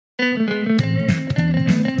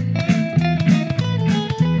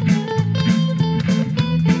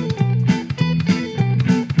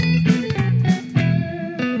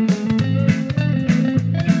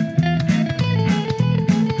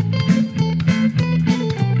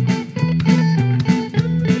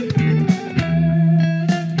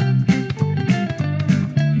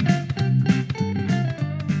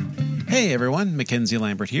Hey everyone, Mackenzie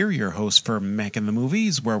Lambert here, your host for Mac in the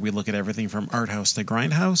Movies, where we look at everything from art house to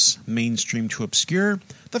grindhouse, mainstream to obscure,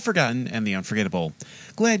 the forgotten and the unforgettable.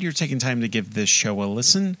 Glad you're taking time to give this show a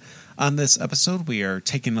listen. On this episode, we are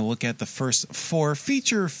taking a look at the first 4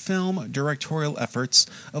 feature film directorial efforts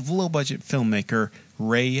of low-budget filmmaker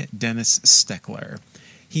Ray Dennis Steckler.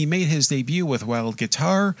 He made his debut with Wild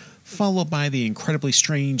Guitar, followed by The Incredibly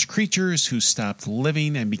Strange Creatures Who Stopped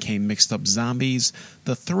Living and Became Mixed Up Zombies,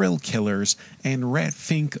 The Thrill Killers, and Rat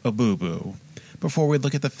Fink a Boo Boo. Before we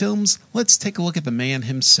look at the films, let's take a look at the man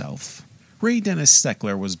himself. Ray Dennis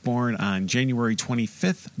Steckler was born on January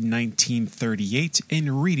 25, 1938,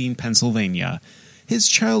 in Reading, Pennsylvania. His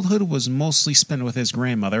childhood was mostly spent with his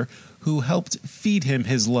grandmother, who helped feed him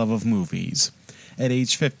his love of movies. At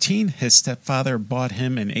age 15, his stepfather bought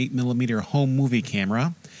him an 8mm home movie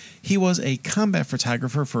camera. He was a combat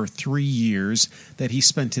photographer for 3 years that he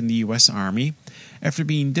spent in the U.S. Army. After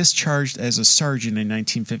being discharged as a sergeant in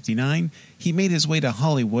 1959, he made his way to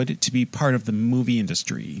Hollywood to be part of the movie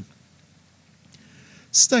industry.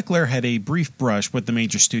 Steckler had a brief brush with the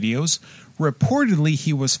major studios. Reportedly,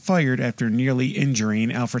 he was fired after nearly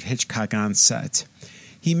injuring Alfred Hitchcock on set.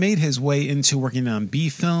 He made his way into working on B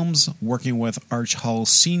films, working with Arch Hall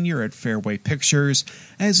Sr. at Fairway Pictures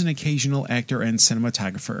as an occasional actor and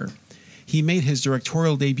cinematographer. He made his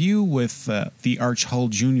directorial debut with the Arch Hall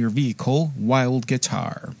Jr. vehicle, Wild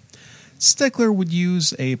Guitar. Steckler would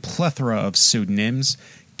use a plethora of pseudonyms.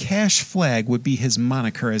 Cash Flag would be his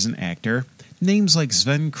moniker as an actor. Names like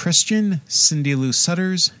Sven Christian, Cindy Lou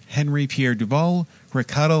Sutters, Henry Pierre Duval,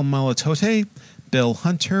 Riccardo Malatote, Bill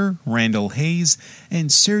Hunter, Randall Hayes, and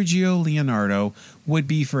Sergio Leonardo would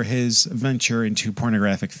be for his venture into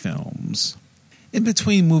pornographic films. In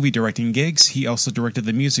between movie directing gigs, he also directed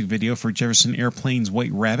the music video for Jefferson Airplane's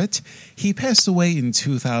White Rabbit. He passed away in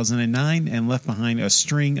 2009 and left behind a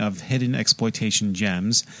string of hidden exploitation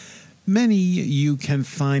gems. Many you can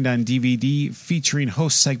find on DVD featuring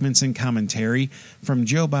host segments and commentary from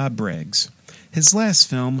Joe Bob Briggs. His last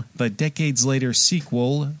film, the decades-later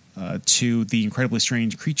sequel to The Incredibly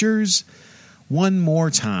Strange Creatures, One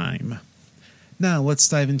More Time. Now, let's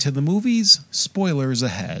dive into the movies. Spoilers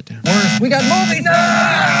ahead. We got movie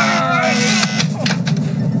night!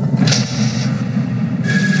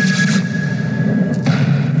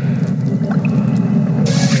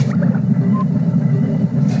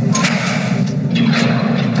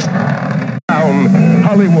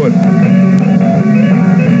 Hollywood.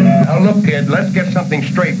 Now look, kid, let's get something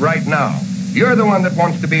straight right now. You're the one that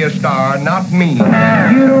wants to be a star, not me. You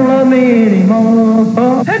don't love me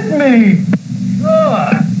anymore. Hit me!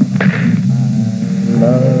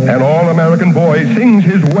 An all-American boy sings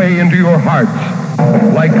his way into your hearts.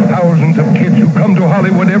 Like thousands of kids who come to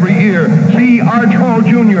Hollywood every year, see Arch Hall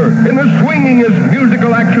Jr. in the swingingest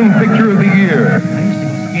musical action picture of the year. I used to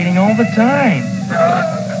be skating all the time.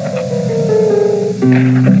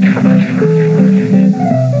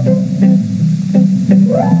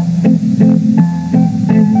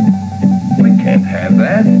 We can't have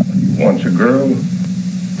that. He wants a girl.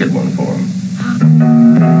 Get one for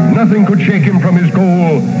him. Nothing could shake him from his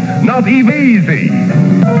goal. Not even easy.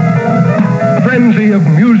 Frenzy of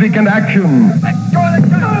music and action.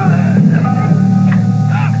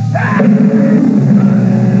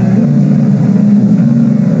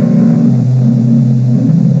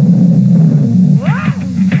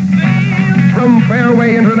 From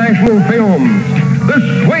Fairway International Films, the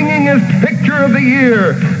swingingest picture of the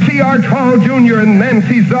year. See Arch Hall Jr. and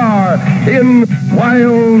Nancy Czar in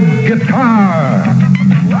Wild Guitar.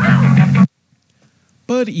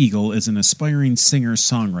 Bud Eagle is an aspiring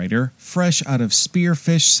singer-songwriter, fresh out of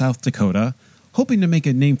Spearfish, South Dakota, hoping to make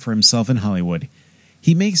a name for himself in Hollywood.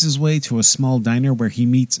 He makes his way to a small diner where he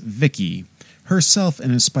meets Vicky, herself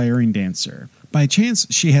an aspiring dancer. By chance,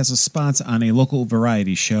 she has a spot on a local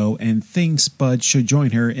variety show and thinks Bud should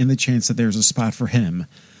join her in the chance that there's a spot for him.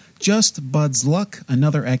 Just Bud's luck,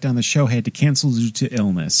 another act on the show had to cancel due to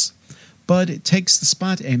illness. Bud takes the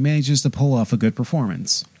spot and manages to pull off a good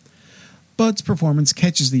performance. Bud's performance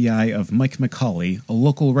catches the eye of Mike McCauley, a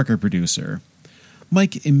local record producer.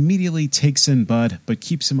 Mike immediately takes in Bud, but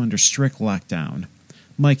keeps him under strict lockdown.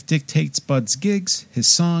 Mike dictates Bud's gigs, his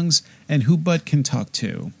songs, and who Bud can talk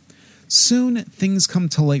to. Soon, things come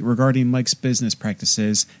to light regarding Mike's business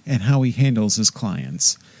practices and how he handles his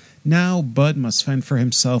clients. Now, Bud must fend for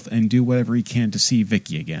himself and do whatever he can to see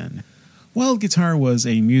Vicky again. Wild Guitar was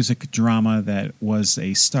a music drama that was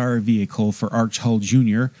a star vehicle for Arch Hull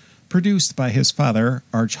Jr., produced by his father,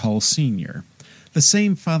 Arch Hull Sr. The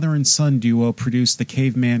same father and son duo produced the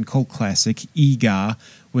caveman cult classic Ee-Gaw,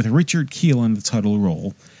 with Richard Kiel in the title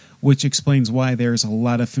role, which explains why there's a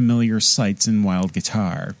lot of familiar sights in Wild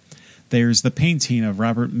Guitar. There's the painting of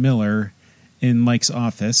Robert Miller in Mike's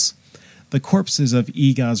office. The corpses of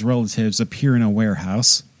Ee-Gaw's relatives appear in a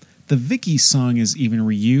warehouse. The Vicky song is even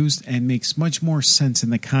reused and makes much more sense in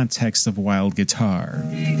the context of Wild Guitar.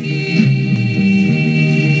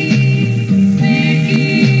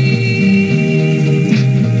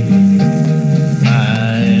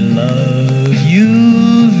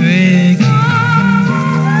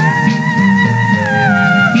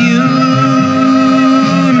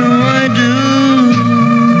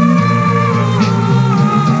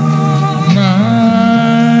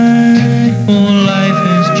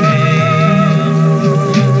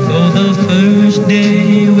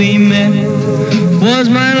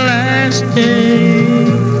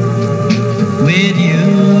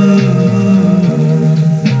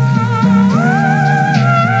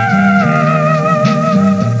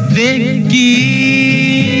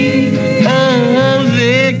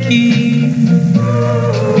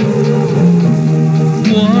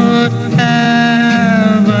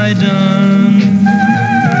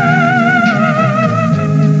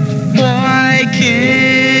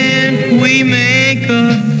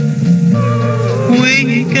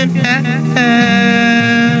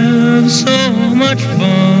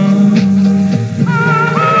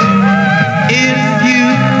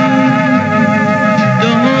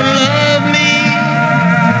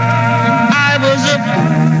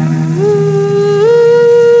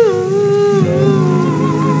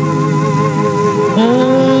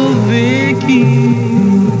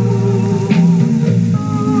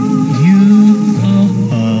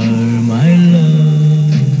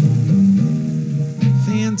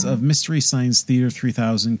 Mystery Science Theater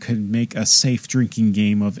 3000 could make a safe drinking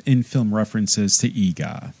game of in-film references to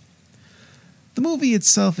Ee-Gaw. The movie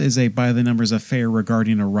itself is a by-the-numbers affair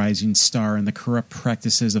regarding a rising star and the corrupt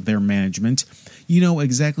practices of their management. You know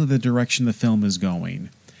exactly the direction the film is going.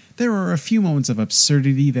 There are a few moments of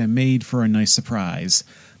absurdity that made for a nice surprise.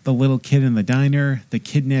 The little kid in the diner, the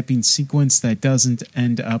kidnapping sequence that doesn't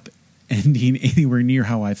end up ending anywhere near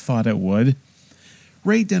how I thought it would.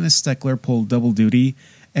 Ray Dennis Steckler pulled double duty,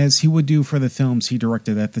 as he would do for the films he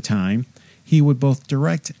directed at the time. He would both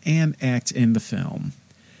direct and act in the film.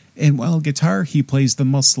 In Wild Guitar, he plays the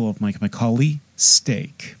muscle of Mike McCauley,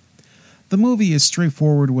 Steak. The movie is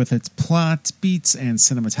straightforward with its plot, beats, and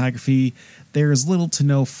cinematography. There is little to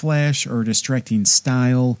no flash or distracting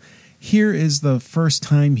style. Here is the first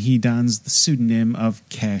time he dons the pseudonym of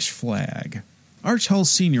Cash Flag. Arch Hull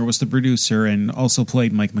Sr. was the producer and also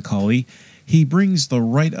played Mike McCauley. He brings the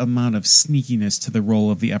right amount of sneakiness to the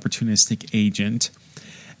role of the opportunistic agent.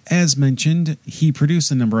 As mentioned, he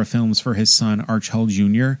produced a number of films for his son, Arch Hull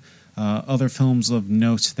Jr. Other films of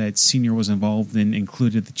note that Sr. was involved in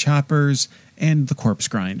included The Choppers and The Corpse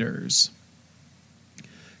Grinders.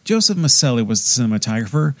 Joseph Maselli was the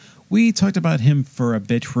cinematographer. We talked about him for a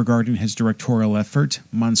bit regarding his directorial effort,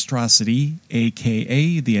 Monstrosity,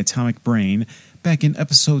 a.k.a. The Atomic Brain, back in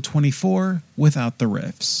episode 24, Without the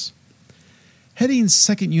Riffs. Heading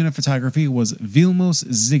second unit photography was Vilmos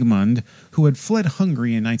Zsigmond, who had fled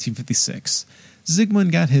Hungary in 1956.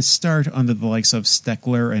 Zsigmond got his start under the likes of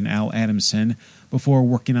Steckler and Al Adamson before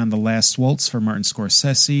working on The Last Waltz for Martin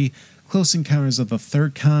Scorsese, Close Encounters of the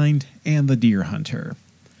Third Kind, and The Deer Hunter.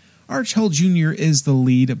 Arch Hull Jr. is the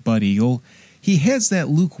lead Bud Eagle. He has that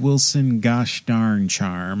Luke Wilson gosh darn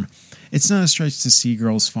charm. It's not a stretch to see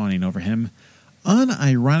girls fawning over him.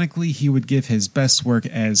 Unironically, he would give his best work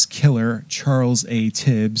as killer Charles A.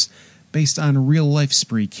 Tibbs, based on real-life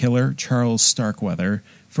spree killer Charles Starkweather,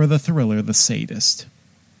 for the thriller The Sadist.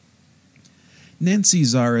 Nancy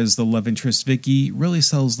Zara's the love interest Vicky really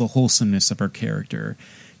sells the wholesomeness of her character.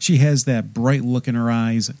 She has that bright look in her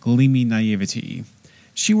eyes, gleaming naivety.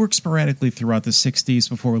 She worked sporadically throughout the 60s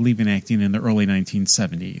before leaving acting in the early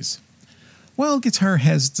 1970s. While Guitar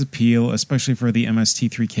has its appeal, especially for the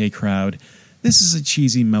MST3K crowd, this is a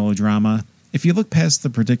cheesy melodrama. If you look past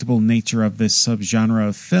the predictable nature of this subgenre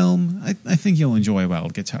of film, I think you'll enjoy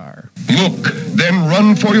Wild Guitar. Look, then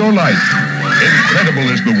run for your life.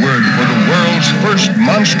 Incredible is the word for the world's first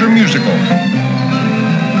monster musical.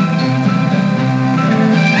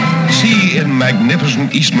 See in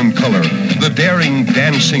magnificent Eastman color, the daring,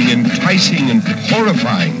 dancing, enticing, and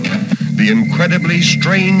horrifying. the incredibly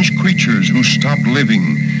strange creatures who stopped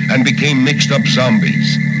living and became mixed-up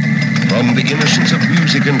zombies. From the innocence of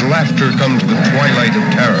music and laughter comes the twilight of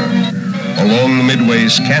terror. Along the midway,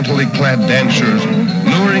 scantily clad dancers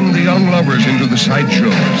luring the young lovers into the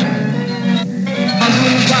sideshows.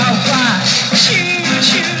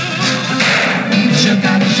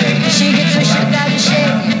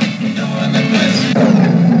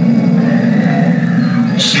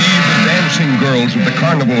 See the dancing girls of the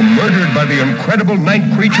carnival murdered by the incredible night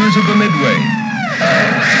creatures of the midway.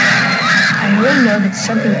 I will know that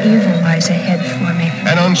something evil lies ahead for me.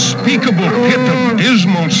 An unspeakable pit of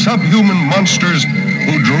dismal subhuman monsters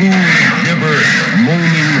who drool and shiver,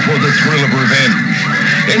 moaning for the thrill of revenge.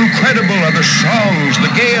 Incredible are the songs, the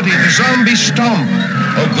gaiety, the zombie stomp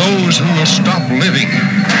of those who will stop living.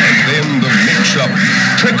 And then the mix-up,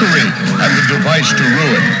 trickery, and the device to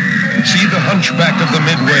ruin. See the hunchback of the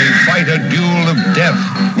midway fight a duel of death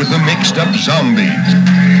with the mixed-up zombies,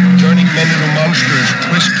 turning men into monsters,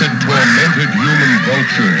 twisted, tormented human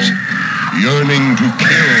vultures, yearning to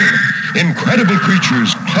kill. Incredible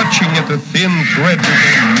creatures clutching at the thin thread of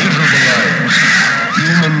their miserable lives.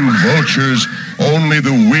 Human vultures, only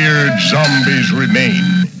the weird zombies remain.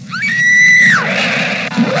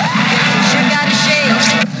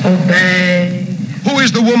 Obey. Who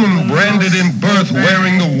is the woman branded in birth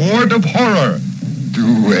wearing the wart of horror?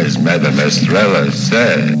 Do as Madame Estrella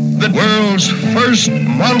said. The world's first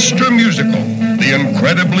monster musical. The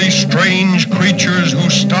incredibly strange creatures who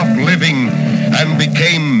stopped living and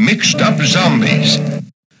became mixed-up zombies.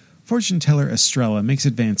 Fortune teller Estrella makes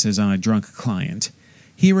advances on a drunk client.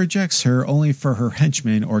 He rejects her only for her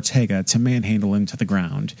henchman Ortega to manhandle him to the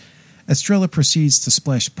ground. Estrella proceeds to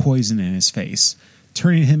splash poison in his face,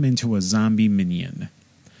 turning him into a zombie minion.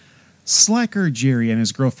 Slacker Jerry and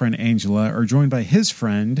his girlfriend Angela are joined by his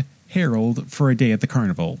friend Harold for a day at the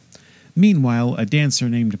carnival. Meanwhile, a dancer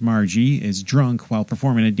named Margie is drunk while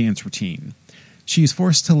performing a dance routine. She is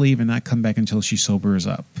forced to leave and not come back until she sobers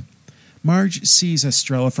up. Marge sees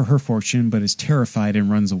Estrella for her fortune but is terrified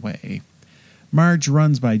and runs away. Marge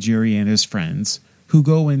runs by Jerry and his friends, who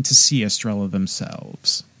go in to see Estrella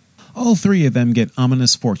themselves. All three of them get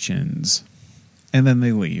ominous fortunes, and then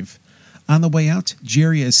they leave. On the way out,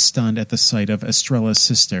 Jerry is stunned at the sight of Estrella's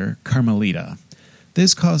sister, Carmelita.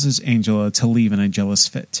 This causes Angela to leave in a jealous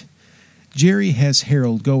fit. Jerry has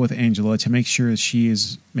Harold go with Angela to make sure she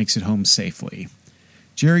makes it home safely.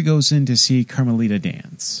 Jerry goes in to see Carmelita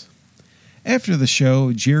dance. After the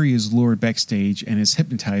show, Jerry is lured backstage and is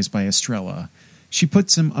hypnotized by Estrella. She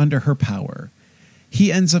puts him under her power.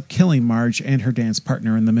 He ends up killing Marge and her dance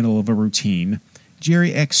partner in the middle of a routine.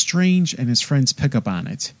 Jerry acts strange and his friends pick up on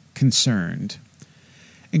it, concerned.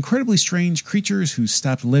 Incredibly Strange Creatures Who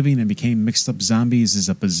Stopped Living and Became Mixed-Up Zombies is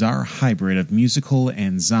a bizarre hybrid of musical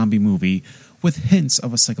and zombie movie with hints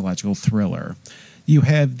of a psychological thriller. You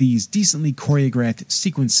have these decently choreographed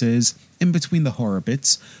sequences in between the horror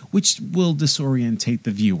bits, which will disorientate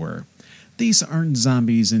the viewer. These aren't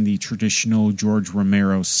zombies in the traditional George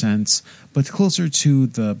Romero sense, but closer to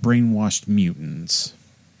the brainwashed mutants.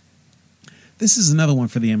 This is another one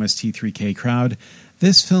for the MST3K crowd.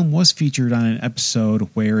 This film was featured on an episode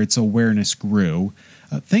where its awareness grew.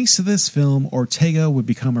 Thanks to this film, Ortega would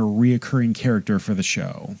become a reoccurring character for the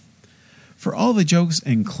show. For all the jokes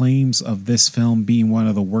and claims of this film being one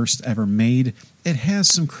of the worst ever made, it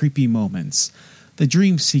has some creepy moments. The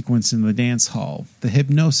dream sequence in the dance hall, the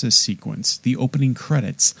hypnosis sequence, the opening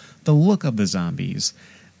credits, the look of the zombies.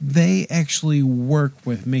 They actually work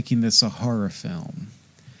with making this a horror film.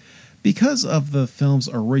 Because of the film's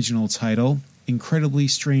original title, Incredibly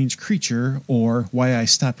Strange Creature, or Why I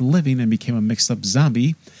Stopped Living and Became a Mixed-Up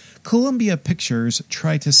Zombie, Columbia Pictures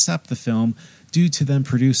tried to stop the film due to them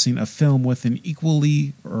producing a film with an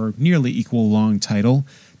equally or nearly equal long title,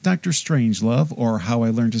 Dr. Strangelove, or How I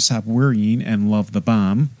Learned to Stop Worrying and Love the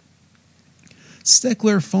Bomb.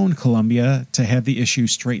 Steckler phoned Columbia to have the issue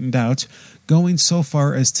straightened out, going so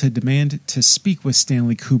far as to demand to speak with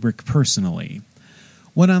Stanley Kubrick personally.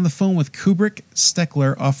 When on the phone with Kubrick,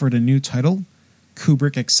 Steckler offered a new title.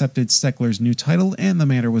 Kubrick accepted Steckler's new title, and the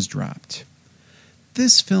matter was dropped.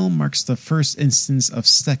 This film marks the first instance of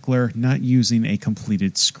Steckler not using a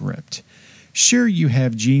completed script. Sure, you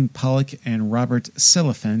have Gene Pollock and Robert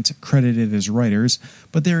Celiphant credited as writers,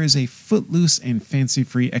 but there is a footloose and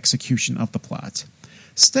fancy-free execution of the plot.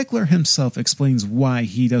 Steckler himself explains why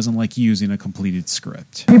he doesn't like using a completed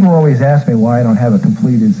script. People always ask me why I don't have a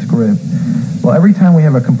completed script. Well, every time we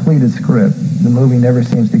have a completed script, the movie never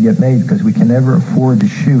seems to get made because we can never afford to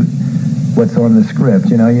shoot what's on the script.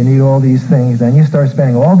 You know, you need all these things, and you start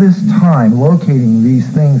spending all this time locating these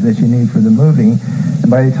things that you need for the movie, And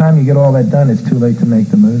by the time you get all that done, it's too late to make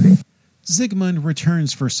the movie. Zsigmond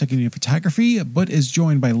returns for second unit photography, but is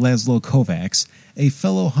joined by Laszlo Kovacs, a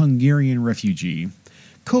fellow Hungarian refugee.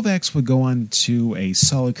 Kovacs would go on to a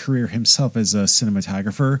solid career himself as a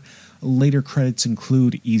cinematographer. Later credits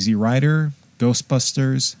include Easy Rider,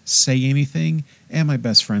 Ghostbusters, Say Anything, and My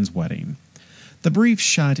Best Friend's Wedding. The brief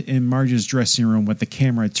shot in Marge's dressing room with the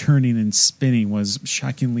camera turning and spinning was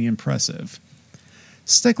shockingly impressive.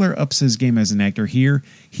 Stekler ups his game as an actor here.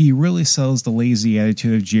 He really sells the lazy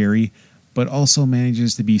attitude of Jerry, but also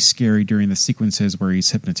manages to be scary during the sequences where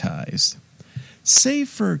he's hypnotized. Save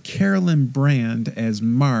for Carolyn Brand as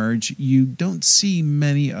Marge, you don't see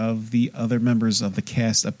many of the other members of the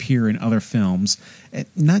cast appear in other films,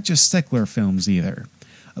 not just Stekler films either.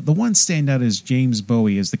 The one standout is James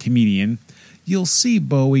Bowie as the comedian. You'll see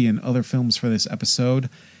Bowie in other films for this episode.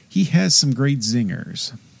 He has some great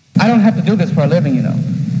zingers. I don't have to do this for a living, you know.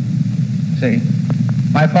 See,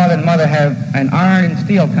 my father and mother have an iron and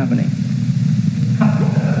steel company.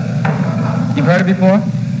 You've heard it before?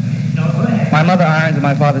 No, go ahead. My mother irons and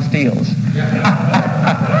my father steels.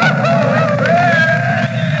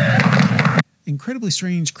 Incredibly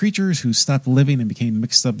Strange Creatures Who Stopped Living and Became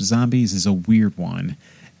Mixed Up Zombies is a weird one.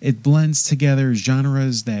 It blends together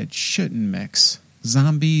genres that shouldn't mix,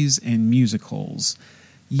 zombies and musicals.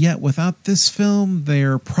 Yet without this film,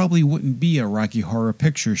 there probably wouldn't be a Rocky Horror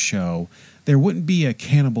Picture Show, there wouldn't be a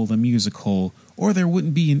Cannibal the Musical, or there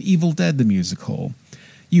wouldn't be an Evil Dead the Musical.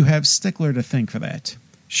 You have Stekler to thank for that.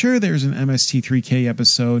 Sure, there's an MST3K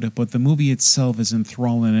episode, but the movie itself is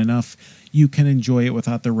enthralling enough you can enjoy it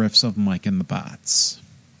without the riffs of Mike and the Bots.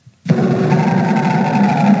 So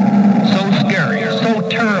scary, so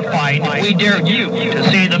terrifying, we dare you to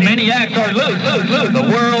see The Maniacs Are Loose, the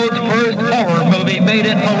world's first horror movie made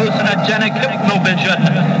in hallucinogenic hypnovision.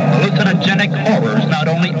 Hallucinogenic horrors not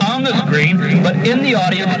only on the screen, but in the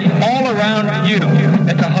audience, all around you.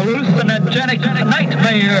 It's a hallucinogenic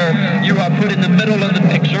nightmare. You are put in the middle of the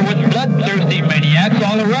picture with bloodthirsty maniacs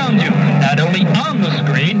all around you. Not only on the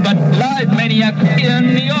screen, but live maniacs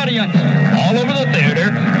in the audience. All over the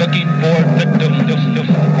theater, looking for victims.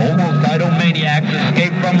 Homicidal maniacs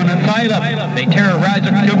escape from an asylum. They terrorize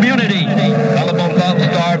a community. Gullible,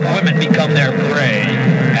 love-starved women become their prey.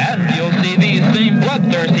 And you'll see these same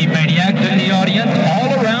bloodthirsty maniacs in the audience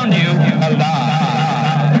all around you,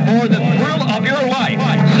 alive. For the thrill of your life,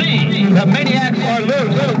 see The Maniacs Are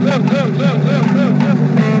Loose.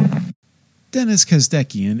 Dennis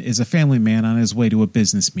Kazdekian is a family man on his way to a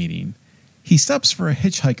business meeting. He stops for a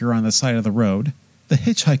hitchhiker on the side of the road. The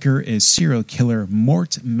hitchhiker is serial killer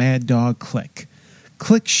Mort Mad Dog Click.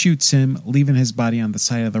 Click shoots him, leaving his body on the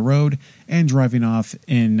side of the road and driving off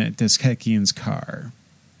in Kazdekian's car.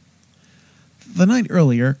 The night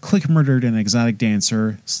earlier, Click murdered an exotic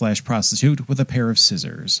dancer/prostitute with a pair of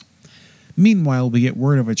scissors. Meanwhile, we get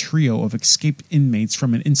word of a trio of escaped inmates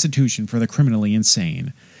from an institution for the criminally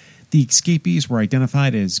insane. The escapees were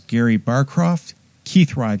identified as Gary Barcroft,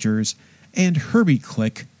 Keith Rogers, and Herbie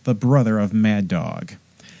Click, the brother of Mad Dog.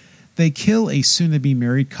 They kill a soon-to-be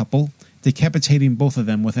married couple, decapitating both of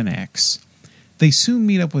them with an axe. They soon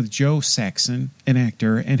meet up with Joe Saxon, an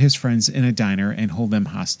actor, and his friends in a diner and hold them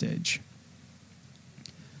hostage.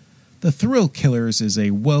 The Thrill Killers is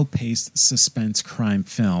a well-paced suspense crime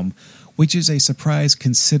film, which is a surprise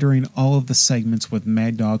considering all of the segments with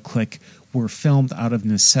Mad Dog Click were filmed out of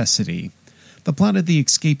necessity. The plot of the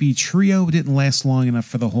escapee trio didn't last long enough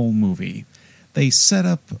for the whole movie. They set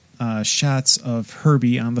up shots of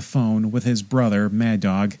Herbie on the phone with his brother, Mad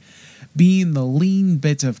Dog, being the lean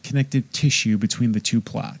bit of connective tissue between the two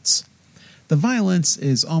plots. The violence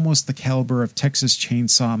is almost the caliber of Texas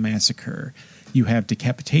Chainsaw Massacre. You have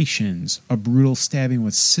decapitations, a brutal stabbing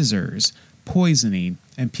with scissors, poisoning,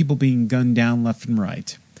 and people being gunned down left and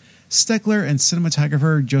right. Stekler and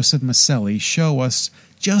cinematographer Joseph Maselli show us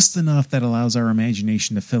just enough that allows our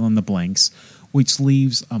imagination to fill in the blanks, which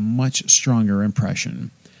leaves a much stronger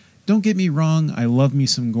impression. Don't get me wrong, I love me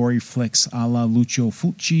some gory flicks a la Lucio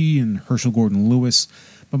Fulci and Herschel Gordon Lewis,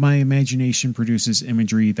 but my imagination produces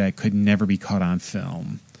imagery that could never be caught on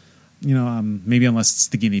film. Maybe unless it's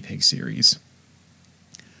the Guinea Pig series.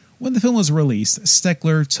 When the film was released,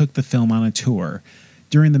 Stekler took the film on a tour.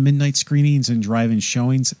 During the midnight screenings and drive-in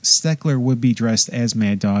showings, Stekler would be dressed as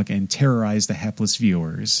Mad Dog and terrorize the hapless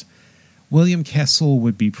viewers. William Castle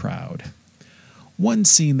would be proud. One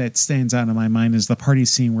scene that stands out in my mind is the party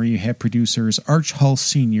scene where you have producers Arch Hall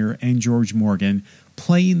Sr. and George Morgan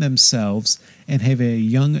playing themselves and have a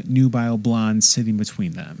young nubile blonde sitting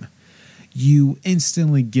between them. you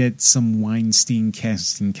instantly get some Weinstein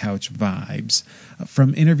casting couch vibes.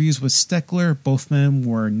 From interviews with Steckler, both men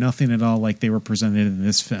were nothing at all like they were presented in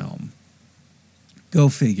this film. Go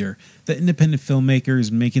figure. The independent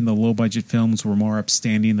filmmakers making the low-budget films were more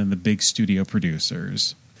upstanding than the big studio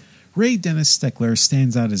producers. Ray Dennis Steckler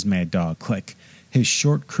stands out as Mad Dog Click. His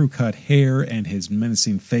short crew-cut hair and his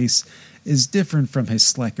menacing face is different from his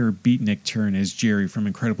slacker beatnik turn as Jerry from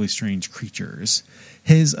Incredibly Strange Creatures.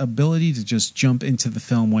 His ability to just jump into the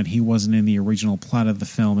film when he wasn't in the original plot of the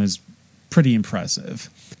film is pretty impressive.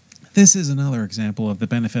 This is another example of the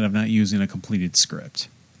benefit of not using a completed script.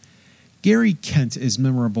 Gary Kent is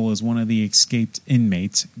memorable as one of the escaped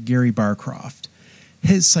inmates, Gary Barcroft.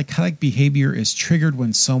 His psychotic behavior is triggered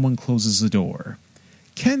when someone closes the door.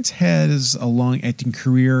 Kent has a long acting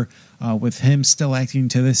career, with him still acting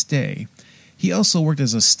to this day. He also worked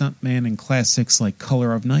as a stuntman in classics like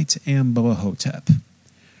Color of Night and Bubba Hotep.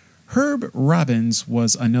 Herb Robbins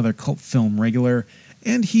was another cult film regular,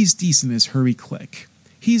 and he's decent as Herbie Click.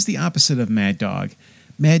 He's the opposite of Mad Dog.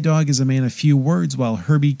 Mad Dog is a man of few words, while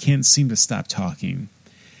Herbie can't seem to stop talking.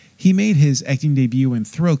 He made his acting debut in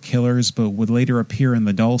Thrill Killers, but would later appear in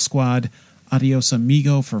The Doll Squad, Adios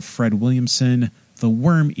Amigo for Fred Williamson, The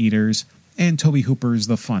Worm Eaters, and Tobe Hooper's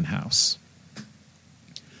The Funhouse.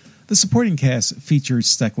 The supporting cast featured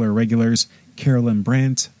Steckler regulars Carolyn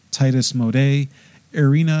Brandt, Titus Mode,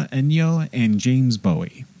 Irina Enyo, and James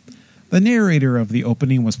Bowie. The narrator of the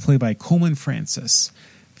opening was played by Coleman Francis.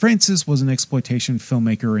 Francis was an exploitation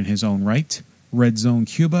filmmaker in his own right. Red Zone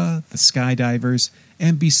Cuba, The Skydivers,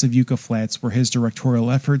 and Beasts of Yucca Flats were his directorial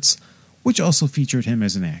efforts, which also featured him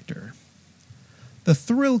as an actor. The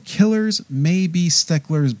Thrill Killers may be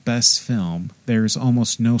Steckler's best film. There's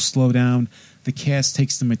almost no slowdown. The cast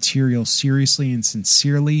takes the material seriously and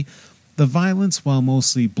sincerely. The violence, while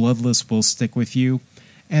mostly bloodless, will stick with you.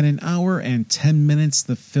 At an hour and 10 minutes,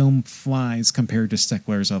 the film flies compared to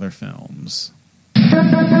Steckler's other films.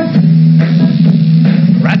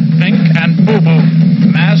 Ratfink and Boo Boo,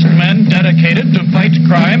 masked men dedicated to fight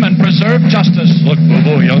crime and preserve justice. Look,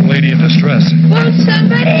 Boo-Boo, young lady in distress. Won't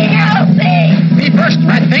somebody help me? Me first,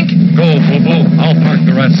 Ratfink. Go, Boo-Boo. I'll park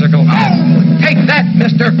the rat-sickle. Oh, take that,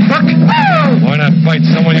 Mr. Crook. Oh! Why not fight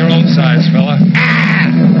someone your own size, fella?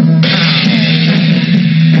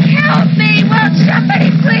 Help me! Won't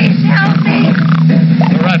somebody please help me?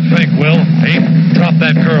 The Ratfink will. Ape, drop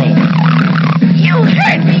that girl. You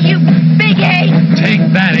hurt me, you big ape! Take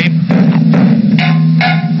that, Ape.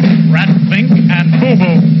 Ratfink and Boo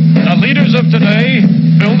Boo, the leaders of today,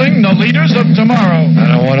 building the leaders of tomorrow.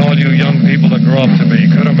 And I want all you young people to grow up to be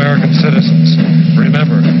good American citizens.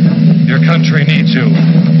 Remember, your country needs you.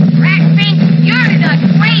 Ratfink, you're the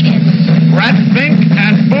greatest! Ratfink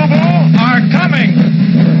and Boo Boo are coming.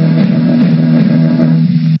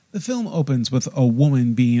 The film opens with a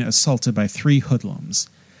woman being assaulted by three hoodlums.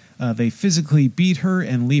 They physically beat her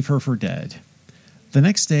and leave her for dead. The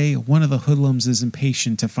next day, one of the hoodlums is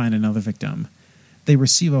impatient to find another victim. They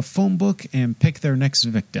receive a phone book and pick their next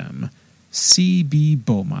victim, C.B.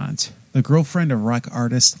 Beaumont, the girlfriend of rock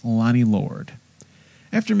artist Lonnie Lord.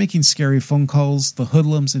 After making scary phone calls, the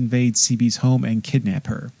hoodlums invade C.B.'s home and kidnap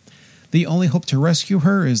her. The only hope to rescue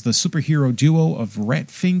her is the superhero duo of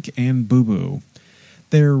Ratfink and Boo Boo.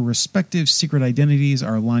 Their respective secret identities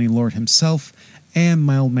are Lonnie Lord himself and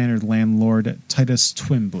mild-mannered landlord Titus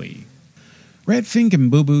Twimbly. Ratfink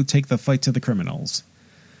and Boo Boo take the fight to the criminals.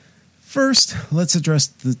 First, let's address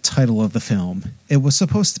the title of the film. It was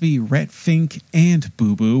supposed to be Ratfink and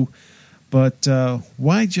Boo Boo, but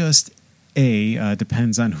why just A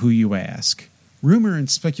depends on who you ask. Rumor and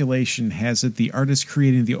speculation has it the artist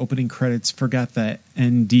creating the opening credits forgot the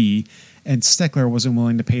ND, and Steckler wasn't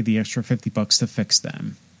willing to pay the extra $50 to fix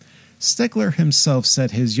them. Steckler himself said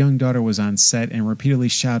his young daughter was on set and repeatedly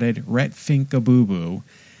shouted, "Ratfink-a-boo-boo,"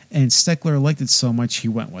 and Steckler liked it so much he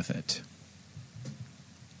went with it.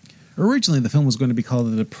 Originally, the film was going to be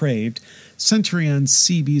called The Depraved, centering on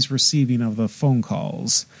CB's receiving of the phone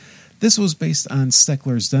calls. This was based on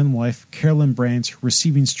Steckler's then-wife, Carolyn Brandt,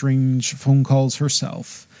 receiving strange phone calls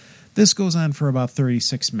herself. This goes on for about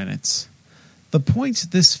 36 minutes. The point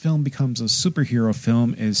this film becomes a superhero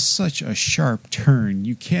film is such a sharp turn,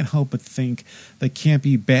 you can't help but think the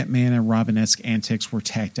campy Batman and Robin-esque antics were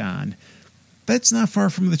tacked on. That's not far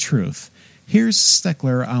from the truth. Here's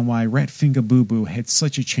Steckler on why Ratfink-a-boo-boo had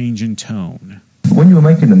such a change in tone. When you were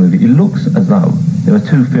making the movie, it looks as though there were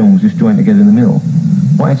two films just joined together in the middle.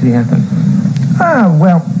 What actually happened?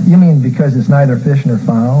 Well, you mean because it's neither fish nor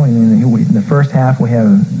fowl? I mean, in the first half we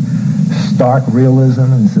have stark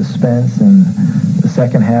realism and suspense, and the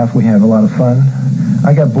second half we have a lot of fun.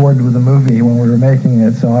 I got bored with the movie when we were making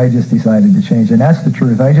it, so I just decided to change it. And that's the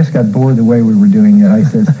truth. I just got bored the way we were doing it. I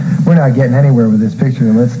said, we're not getting anywhere with this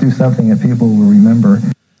picture. Let's do something that people will remember.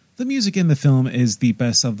 The music in the film is the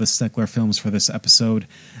best of the Steckler films for this episode.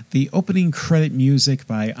 The opening credit music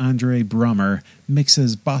by Andre Brummer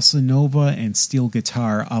mixes bossa nova and steel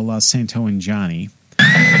guitar a la Santo and Johnny.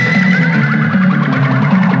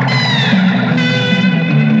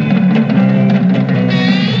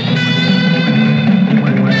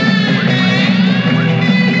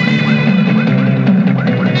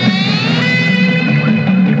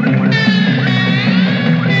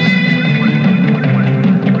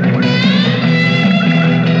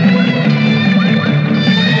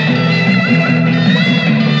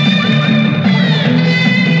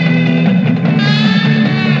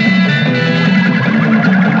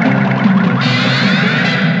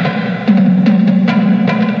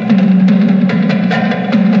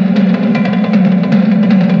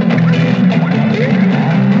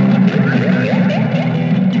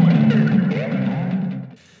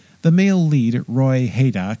 The male lead, Roy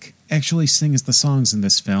Haydock, actually sings the songs in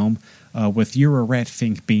this film, with You're a Rat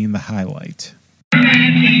Fink being the highlight. So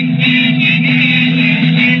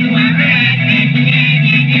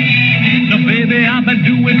baby, I've been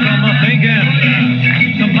doing some thinking.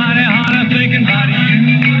 Somebody harder thinking about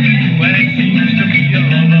you. Well, it seems to me a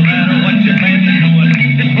love no matter what you plan to do.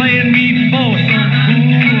 It's playing me for some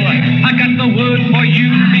fool. I got the word for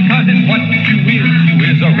you because it's what you is. You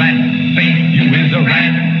is a rat fink. You is a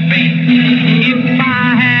rat fink. If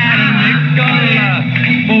I had a nickel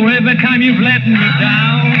for every time you've let me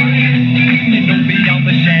down, you know beyond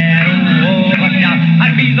the shadow of a doubt,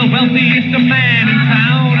 I'd be the wealthiest man in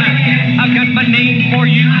town. I've got my name for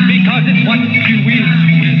you because it's what you is.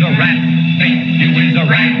 You is a rat fink. You is a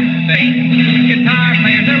rat fink. Guitar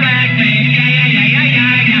player's a rat fink. Yeah, yeah, yeah, yeah,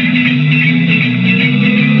 yeah, yeah.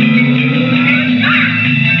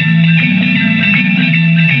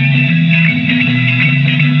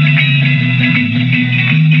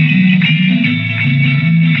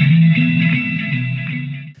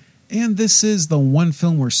 And this is the one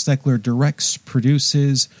film where Steckler directs,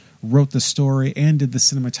 produces, wrote the story, and did the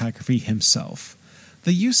cinematography himself.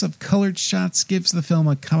 The use of colored shots gives the film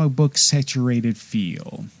a comic book saturated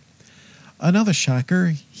feel. Another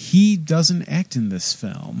shocker, he doesn't act in this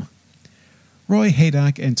film. Roy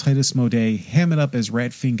Haydock and Titus Modet ham it up as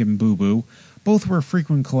Ratfink and Boo Boo. Both were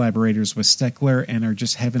frequent collaborators with Steckler and are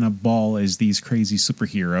just having a ball as these crazy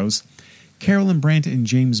superheroes. Carolyn Brandt and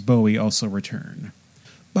James Bowie also return.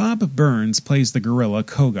 Bob Burns plays the gorilla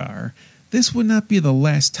Kogar. This would not be the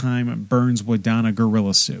last time Burns would don a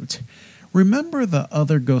gorilla suit. Remember the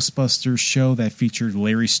other Ghostbusters show that featured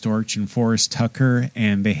Larry Storch and Forrest Tucker,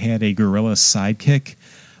 and they had a gorilla sidekick?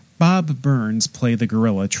 Bob Burns played the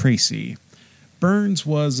gorilla Tracy. Burns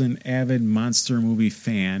was an avid monster movie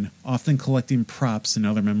fan, often collecting props and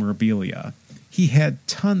other memorabilia. He had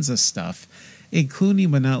tons of stuff,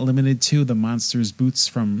 including but not limited to the monster's boots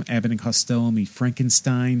from Abbott and Costello Meet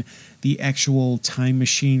Frankenstein, the actual time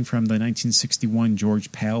machine from the 1961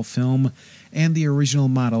 George Pal film, and the original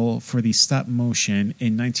model for the stop motion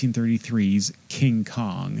in 1933's King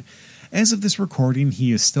Kong. As of this recording,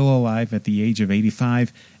 he is still alive at the age of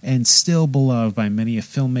 85 and still beloved by many a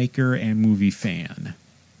filmmaker and movie fan.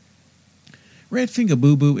 Ratfinger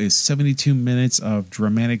Boo Boo is 72 minutes of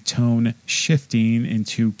dramatic tone shifting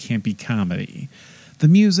into campy comedy. The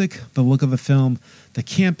music, the look of the film, the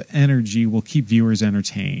camp energy will keep viewers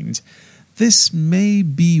entertained. This may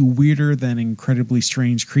be weirder than Incredibly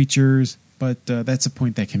Strange Creatures, but that's a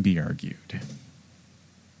point that can be argued.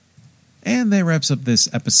 And that wraps up this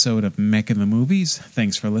episode of Mac in the Movies.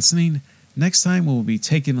 Thanks for listening. Next time we'll be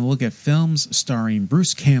taking a look at films starring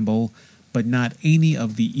Bruce Campbell, but not any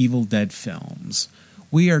of the Evil Dead films.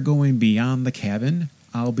 We are going beyond the cabin.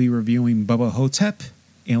 I'll be reviewing Bubba Hotep,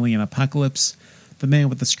 Alien Apocalypse, The Man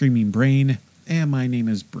with the Screaming Brain, and my name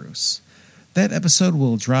is Bruce. That episode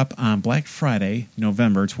will drop on Black Friday,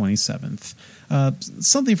 November 27th.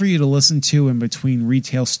 Something for you to listen to in between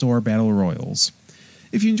retail store battle royals.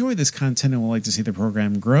 If you enjoy this content and would like to see the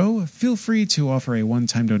program grow, feel free to offer a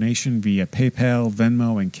one-time donation via PayPal,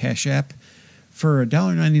 Venmo, and Cash App. For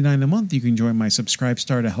 $1.99 a month, you can join my Subscribe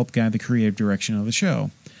Star to help guide the creative direction of the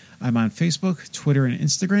show. I'm on Facebook, Twitter, and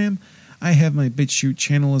Instagram. I have my BitChute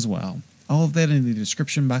channel as well. All of that in the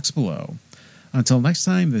description box below. Until next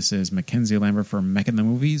time, this is Mackenzie Lambert for Mac in the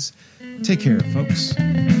Movies. Take care, folks.